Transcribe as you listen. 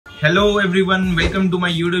Hello everyone, welcome to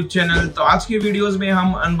my YouTube channel. तो आज के वीडियोस में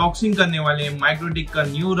हम अनबॉक्सिंग करने वाले हैं MikroTik का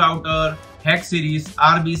new router hack series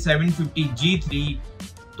RB750G3।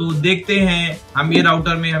 तो देखते हैं हम ये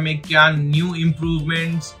राउटर में हमें क्या न्यू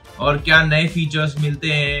इम्प्रूवमेंट्स और क्या नए फीचर्स मिलते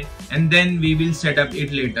हैं, and then we will set up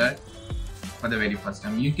it later for the very first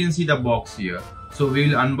time. You can see the box here, so we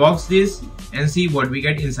will unbox this and see what we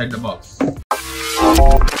get inside the box.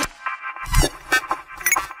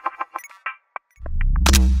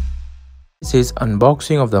 This is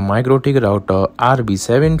unboxing of the MikroTik router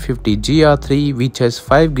RB750Gr3, which has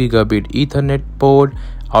 5 gigabit Ethernet port,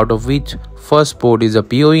 out of which first port is a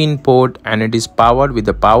PoE in port, and it is powered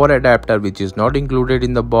with the power adapter which is not included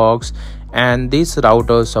in the box. And this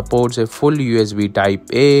router supports a full USB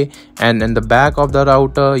type A, and in the back of the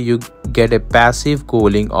router you get a passive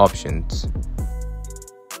cooling options.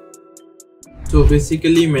 तो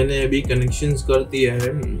basically मैंने अभी connections कर दिया है,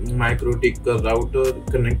 MikroTik का router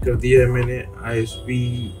connect कर दिया है मैंने ISP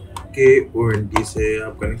के ONT से।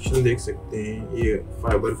 आप कनेक्शन देख सकते हैं, ये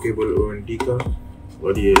फाइबर केबल ONT का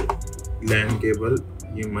और ये लैन केबल,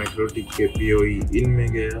 ये MikroTik के PoE इन में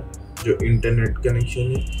गया जो इंटरनेट कनेक्शन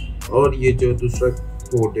है, और ये जो दूसरा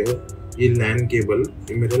पोर्ट है ये लैन केबल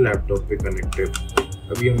ये मेरे लैपटॉप पे कनेक्टेड।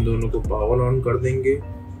 अभी हम दोनों को पावर ऑन कर देंगे,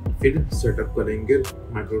 फिर सेटअप करेंगे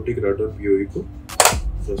MikroTik राउटर PoE को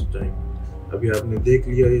फर्स्ट टाइम। अभी आपने देख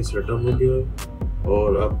लिया ये सेटअप हो गया, और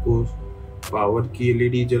आपको पावर की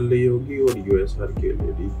LED जल रही होगी और USR की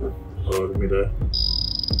LED, और मेरा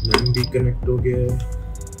LAN भी कनेक्ट हो गया है।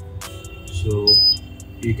 So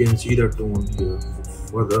you can see the tone here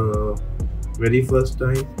for the very first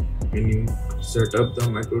time when you set up the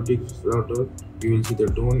MikroTik router, you will see the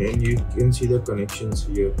tone and you can see the connections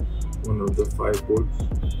here. One of the 5 ports,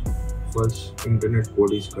 first internet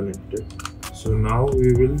port is connected. So now we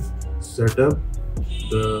will set up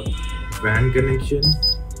the WAN connection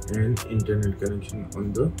and internet connection on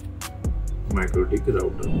the MikroTik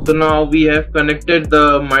router. So now we have connected the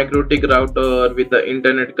MikroTik router with the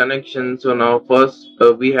internet connection. So now first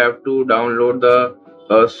we have to download the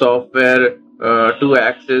software to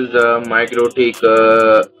access the MikroTik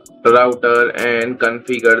router and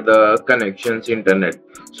configure the connections internet.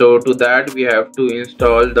 So to that we have to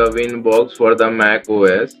install the Winbox for the Mac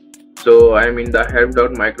OS. So I'm in the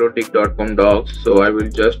help.mikrotik.com docs, so I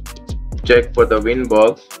will just check for the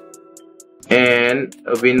Winbox and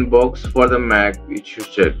Winbox for the Mac. It should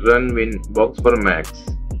check run Winbox for Macs.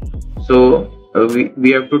 So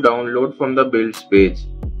we have to download from the builds page,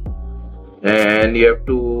 and you have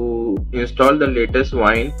to install the latest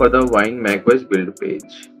Wine for the Wine macOS build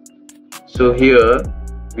page. So here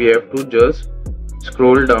we have to just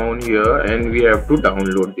scroll down here and we have to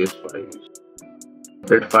download this file.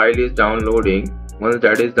 That file is downloading. Once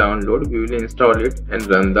that is downloaded, we will install it and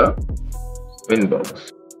run the Winbox.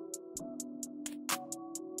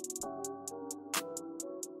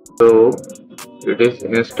 So it is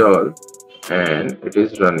installed and it is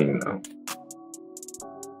running now.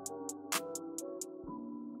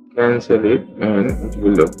 Cancel it and it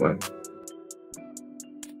will open.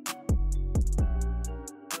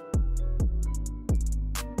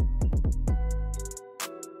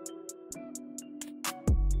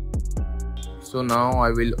 So now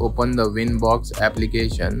I will open the Winbox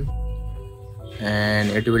application,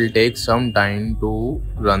 and it will take some time to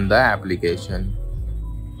run the application.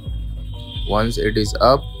 Once it is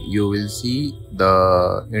up, you will see the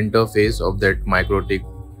interface of that MikroTik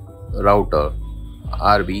router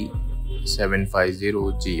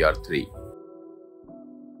RB750Gr3.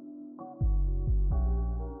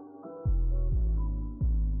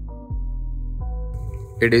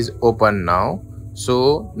 It is open now. So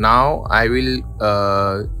now I will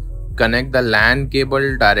connect the LAN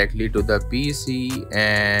cable directly to the PC,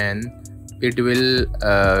 and it will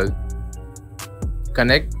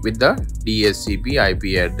connect with the DHCP IP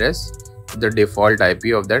address, the default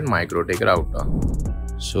IP of that MikroTik router.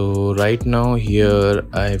 So right now here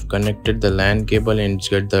I have connected the LAN cable and it's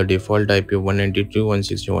got the default IP of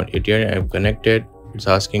 192.168. I have connected. It's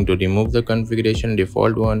asking to remove the configuration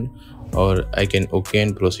default one, or I can OK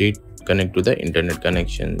and proceed connect to the internet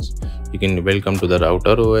connections. You can welcome to the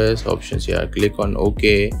router OS options here. Click on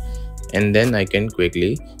OK, and then I can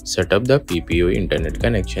quickly set up the PPO internet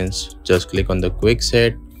connections. Just click on the quick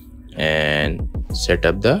set and set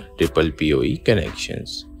up the triple PoE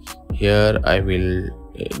connections. Here I will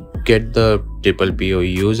get the triple PoE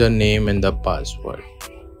username and the password,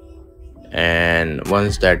 and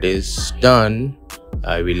once that is done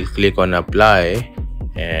I will click on apply,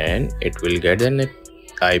 and it will get an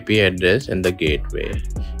IP address and the gateway,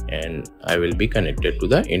 and I will be connected to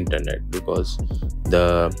the internet because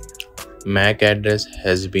the MAC address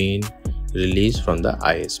has been released from the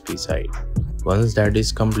ISP side. Once that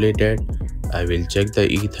is completed, I will check the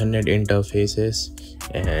Ethernet interfaces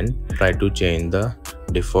and try to change the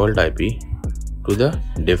default IP to the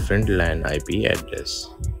different LAN IP address.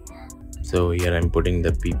 So here I'm putting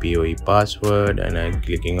the PPOE password and I'm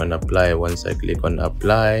clicking on apply. Once I click on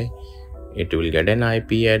apply, it will get an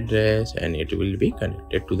IP address and it will be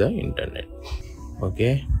connected to the internet.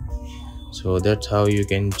 Okay, so that's how you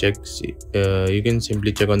can check. You can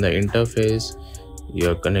simply check on the interface.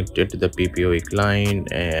 You're connected to the PPOE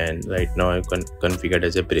client, and right now I can configured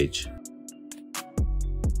as a bridge.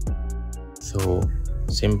 So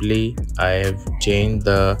simply I have changed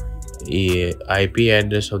the IP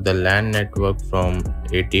address of the LAN network from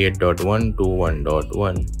 88.1 to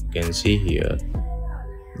 1.1. You can see here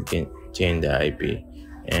you can change the IP,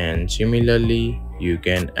 and similarly you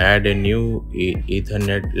can add a new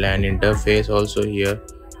Ethernet LAN interface also here.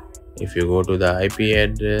 If you go to the IP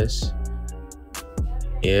address,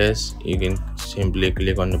 yes, you can simply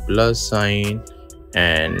click on the plus sign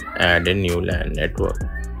and add a new LAN network.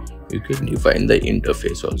 You can define the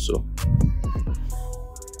interface also.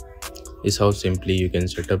 This is how simply you can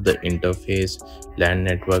set up the interface, LAN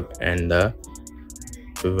network and the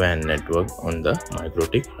WAN network on the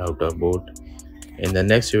MikroTik router board. In the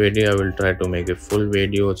next video I will try to make a full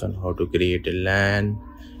videos on how to create a LAN,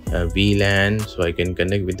 a VLAN, so I can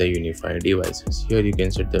connect with the unified devices. Here you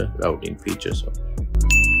can set the routing features.